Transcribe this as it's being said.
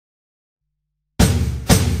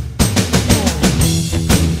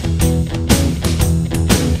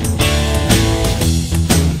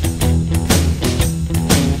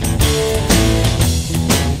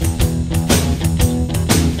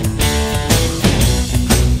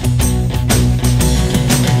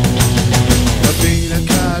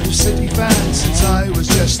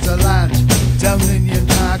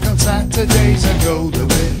go there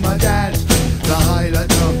with my dad. The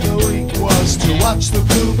highlight of the week was to watch the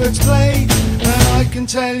Bluebirds play, and I can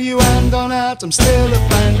tell you hand on heart I'm still a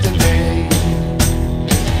fan today.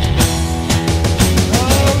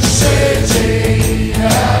 Oh, City,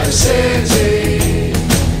 Cardiff City,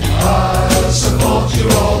 I'll support you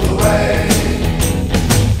all the way.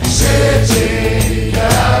 City,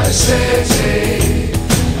 Cardiff City,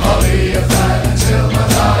 I'll be a fan until my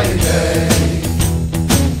dying day.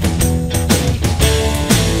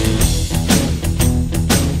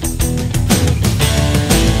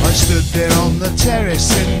 I stood there on the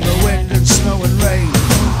terrace in the wind and snow and rain.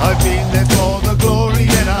 I've been there for the glory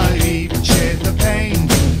and I've even shared the pain.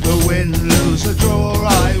 The win, lose or draw,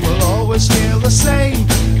 I will always feel the same.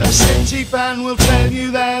 A City fan will tell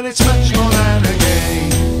you that it's much more than a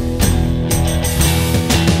game.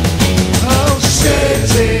 Oh,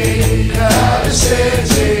 City, Cardiff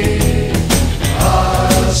City,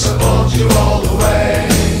 I'll support you all the way.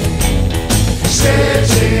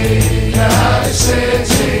 City, Cardiff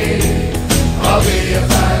City, I'll be a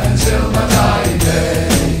fan until my dying day.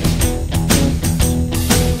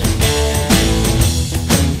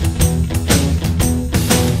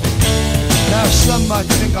 Now some might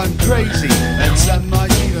think I'm crazy, and some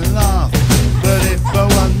might even laugh, but if I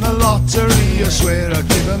won the lottery I swear I'd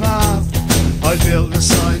give them half. I'd build a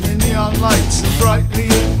sign in neon lights and brightly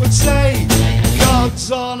it would say,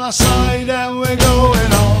 God's on our side and we're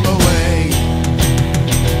going all the way.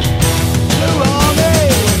 Who are they?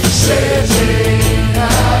 City,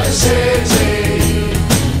 Cardiff City,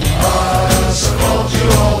 I'll support you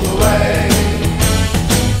all the way.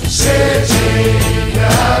 City,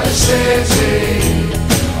 Cardiff City,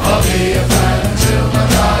 I'll be a fan until my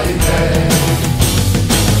dying day.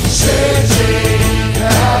 City,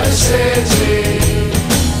 Cardiff City,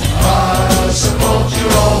 I'll support you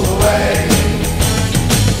all the way.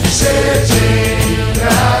 City,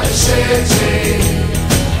 Cardiff City,